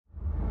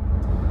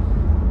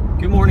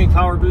Good morning,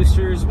 Power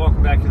Boosters.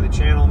 Welcome back to the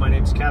channel. My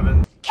name's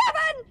Kevin.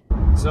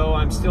 So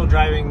I'm still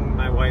driving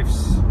my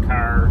wife's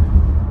car.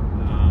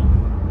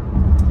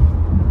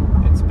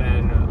 It's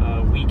been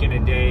a week and a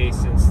day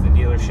since the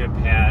dealership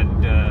had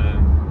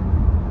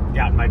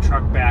gotten my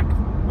truck back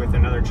with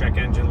another check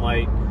engine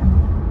light.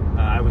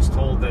 I was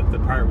told that the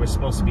part was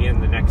supposed to be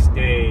in the next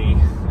day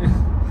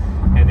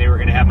and they were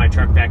going to have my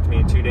truck back to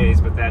me in 2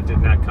 days, but that did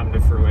not come to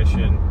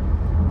fruition.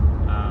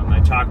 I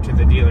talked to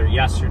the dealer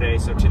yesterday,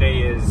 so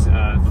today is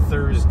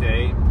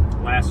Thursday.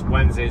 Last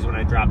Wednesday is when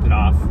I dropped it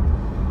off.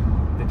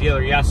 The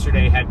dealer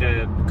yesterday had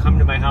to come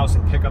to my house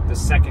and pick up the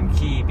second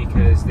key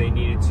because they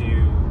needed to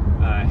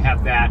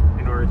have that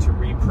in order to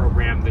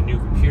reprogram the new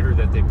computer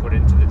that they put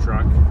into the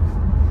truck,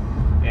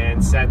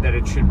 and said that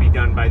it should be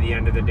done by the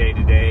end of the day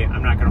today.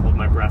 I'm not going to hold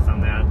my breath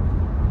on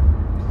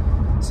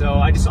that. So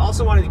I just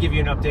also wanted to give you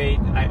an update.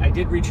 I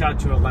did reach out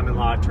to a lemon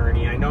law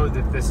attorney. I know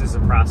that this is a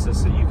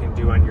process that you can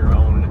do on your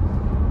own,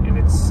 and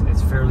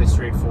it's fairly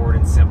straightforward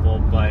and simple,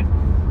 but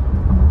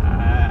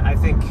I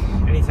think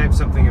anytime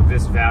something of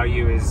this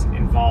value is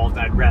involved,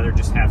 I'd rather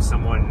just have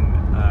someone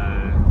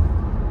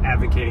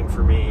advocating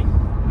for me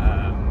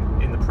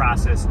in the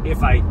process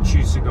if I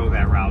choose to go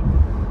that route.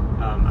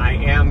 I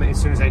am, as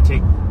soon as I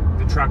take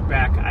the truck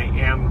back, I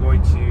am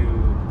going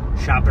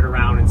to shop it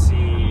around and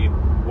see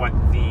what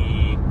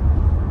the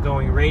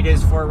going rate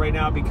is for it right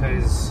now,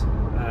 because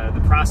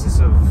the process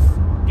of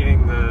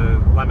getting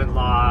the lemon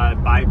law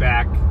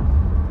buyback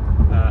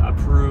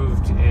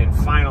approved and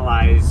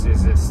finalized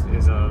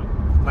is a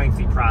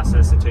lengthy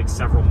process. It takes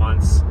several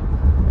months,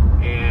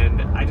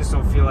 and I just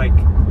don't feel like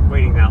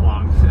waiting that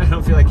long. I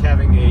don't feel like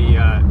having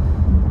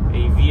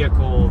a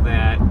vehicle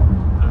that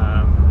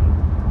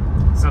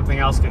something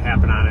else could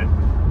happen on it,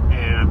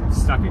 and I'm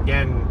stuck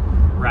again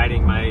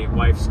riding my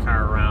wife's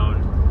car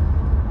around.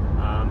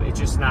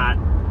 It's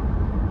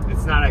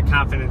not a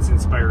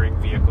confidence-inspiring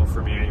vehicle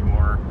for me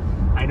anymore.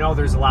 I know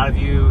there's a lot of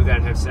you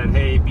that have said,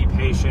 hey, be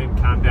patient,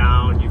 calm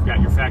down, you've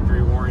got your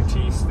factory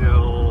warranty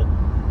still,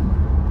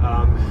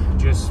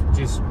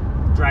 just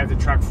drive the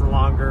truck for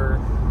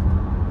longer.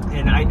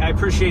 And I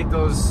appreciate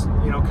those,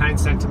 kind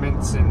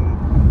sentiments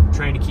and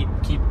trying to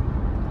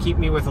keep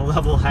me with a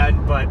level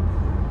head, but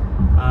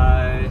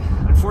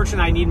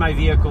unfortunately I need my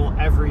vehicle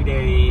every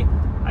day.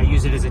 I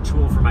use it as a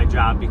tool for my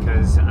job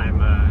because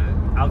I'm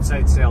an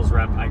outside sales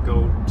rep. I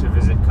go to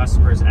visit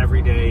customers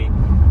every day,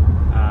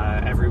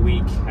 every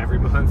week, every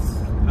month.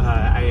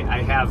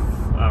 I have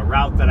a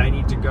route that I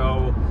need to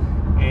go,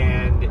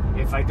 and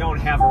if I don't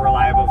have a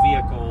reliable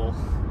vehicle,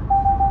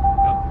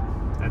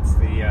 that's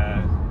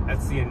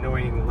the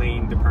annoying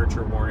lane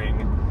departure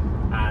warning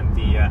on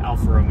the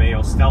Alfa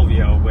Romeo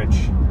Stelvio,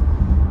 which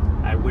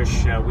I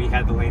wish we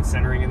had the lane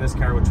centering in this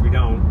car, which we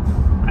don't.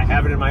 I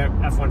have it in my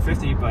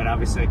F150, but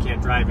obviously I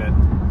can't drive it.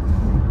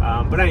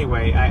 But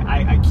anyway,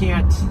 I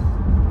can't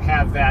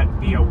have that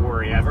be a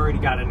worry. I've already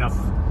got enough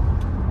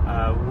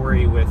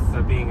worry with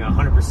being a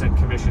 100%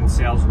 commission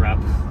sales rep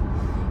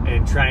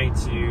and trying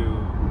to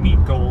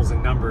meet goals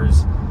and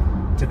numbers.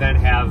 To then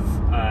have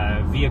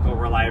vehicle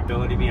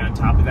reliability be on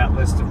top of that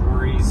list of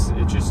worries,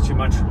 it's just too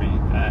much for me.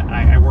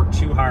 I work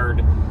too hard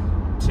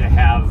to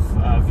have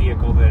a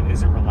vehicle that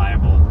isn't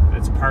reliable.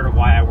 That's part of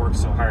why I work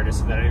so hard, is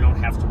so that I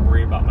don't have to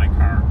worry about my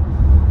car,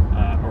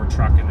 or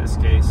truck in this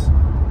case.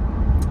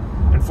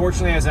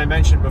 Unfortunately, as I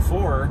mentioned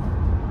before,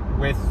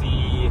 with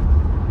the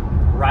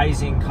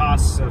rising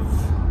costs of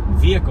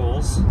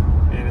vehicles,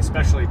 and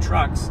especially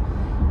trucks,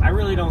 I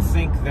really don't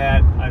think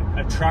that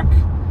a truck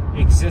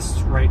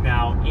exists right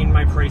now in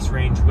my price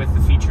range with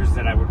the features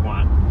that I would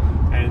want.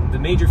 And the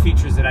major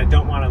features that I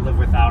don't want to live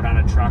without on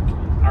a truck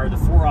are the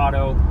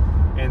 4Auto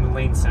and the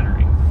lane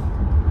centering.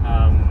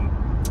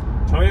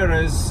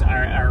 Toyotas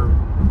are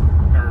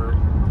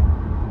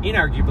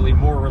inarguably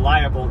more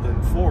reliable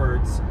than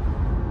Fords,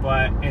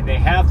 and they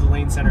have the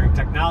lane centering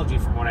technology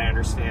from what I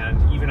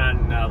understand, even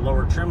on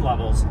lower trim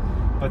levels,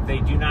 but they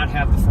do not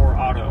have the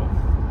 4Auto.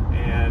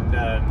 And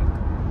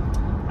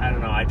I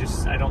don't know, I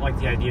don't like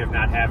the idea of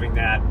not having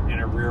that in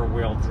a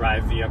rear-wheel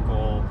drive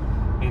vehicle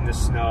in the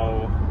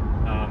snow.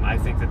 I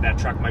think that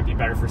truck might be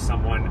better for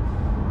someone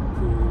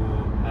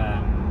who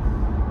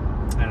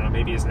I don't know,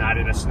 maybe is not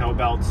in a snow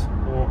belt,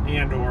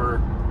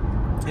 or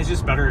is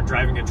just better at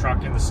driving a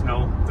truck in the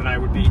snow than I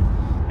would be,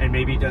 and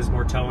maybe does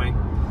more towing.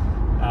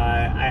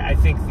 I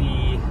think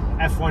the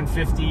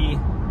F150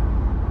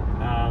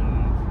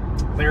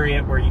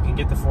 Lariat, where you can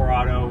get the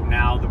 4Auto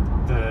now,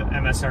 the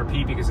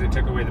MSRP, because they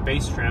took away the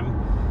base trim,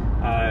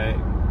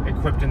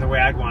 equipped in the way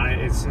I'd want it,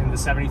 it's in the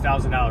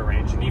 $70,000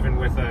 range. And even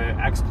with a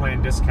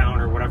X-Plan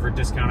discount or whatever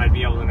discount I'd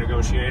be able to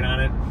negotiate on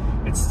it,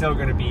 it's still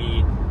going to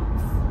be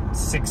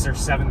 $6,000 or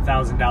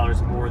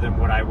 $7,000 more than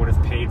what I would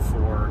have paid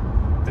for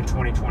the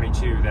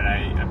 2022 that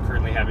I'm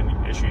currently having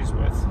issues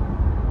with.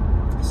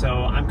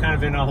 So I'm kind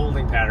of in a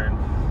holding pattern.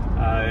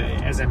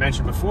 As I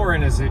mentioned before,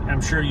 and as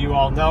I'm sure you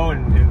all know,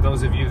 and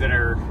those of you that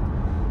are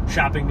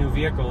shopping new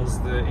vehicles,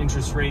 the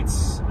interest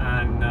rates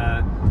on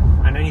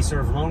any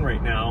sort of loan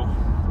right now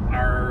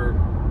are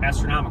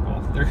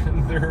astronomical.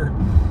 They're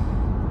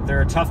they're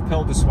a tough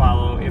pill to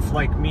swallow. If,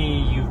 like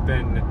me, you've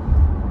been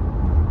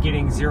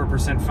getting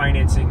 0%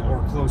 financing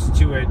or close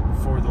to it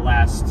for the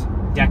last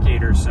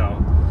decade or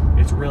so,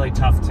 it's really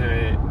tough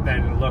to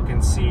then look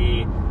and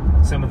see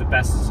some of the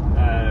best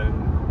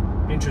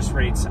interest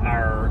rates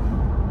are,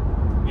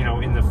 you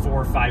know, in the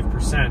 4 or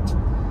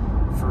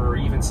 5% for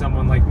even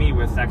someone like me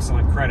with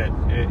excellent credit.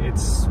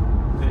 It's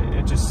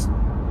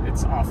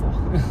awful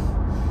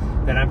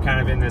that I'm kind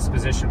of in this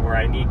position where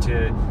I need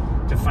to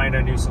find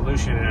a new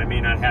solution, and I may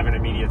not have an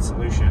immediate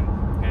solution.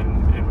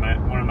 And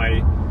one of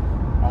my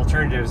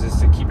alternatives is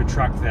to keep a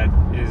truck that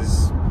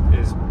is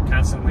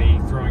constantly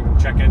throwing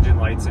check engine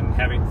lights and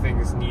having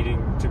things needing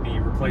to be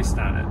replaced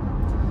on it.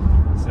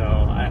 So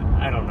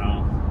I don't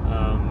know.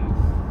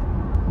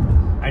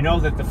 I know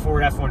that the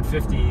Ford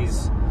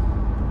F-150s,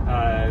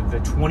 the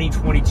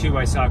 2022,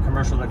 I saw a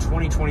commercial, the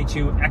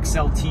 2022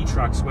 XLT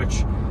trucks,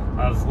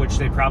 of which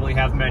they probably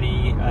have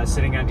many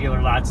sitting on dealer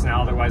lots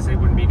now, otherwise they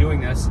wouldn't be doing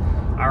this,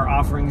 are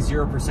offering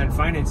 0%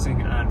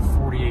 financing on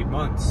 48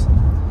 months.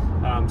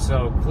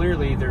 So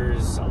clearly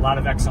there's a lot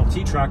of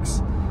XLT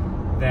trucks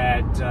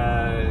that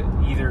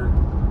either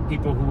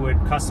people who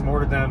would custom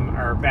order them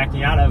are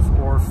backing out of,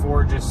 or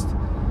Ford just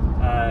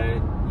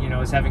you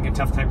know, is having a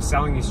tough time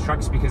selling these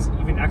trucks because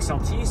even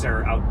XLTs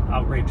are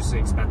outrageously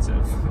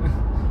expensive.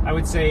 I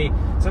would say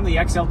some of the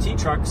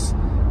XLT trucks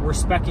were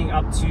speccing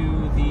up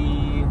to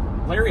the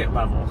Lariat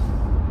level,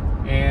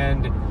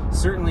 and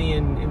certainly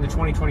in the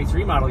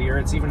 2023 model year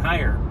it's even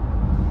higher.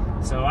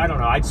 So I don't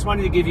know. I just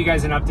wanted to give you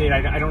guys an update.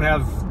 I don't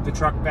have the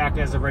truck back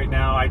as of right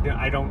now.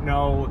 I don't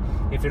know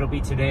if it'll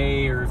be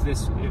today or if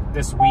this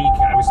week.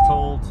 I was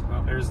told,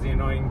 well, there's the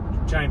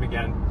annoying chime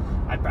again.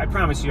 I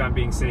promise you I'm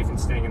being safe and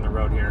staying in the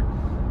road here.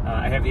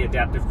 I have the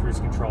adaptive cruise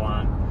control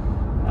on,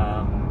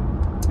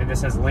 and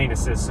this has lane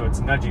assist, so it's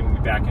nudging me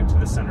back into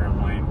the center of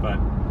lane. But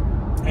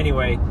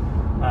anyway,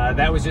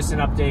 that was just an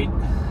update.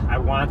 I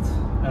want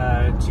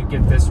to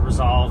get this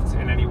resolved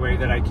in any way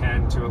that I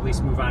can to at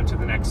least move on to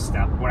the next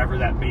step, whatever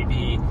that may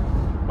be,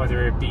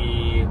 whether it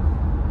be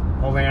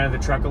holding on to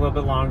the truck a little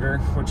bit longer,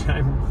 which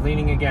I'm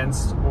leaning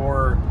against,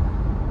 or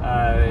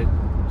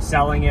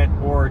selling it,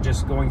 or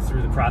just going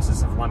through the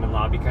process of lemon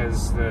law,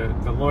 because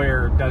the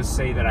lawyer does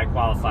say that I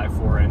qualify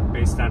for it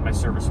based on my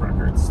service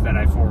records that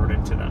I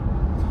forwarded to them.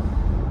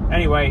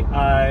 Anyway,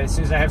 as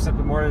soon as I have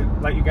something more to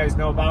let you guys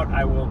know about,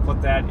 I will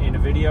put that in a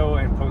video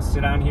and post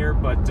it on here.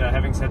 But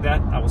having said that,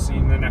 I will see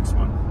you in the next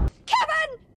one. Kevin!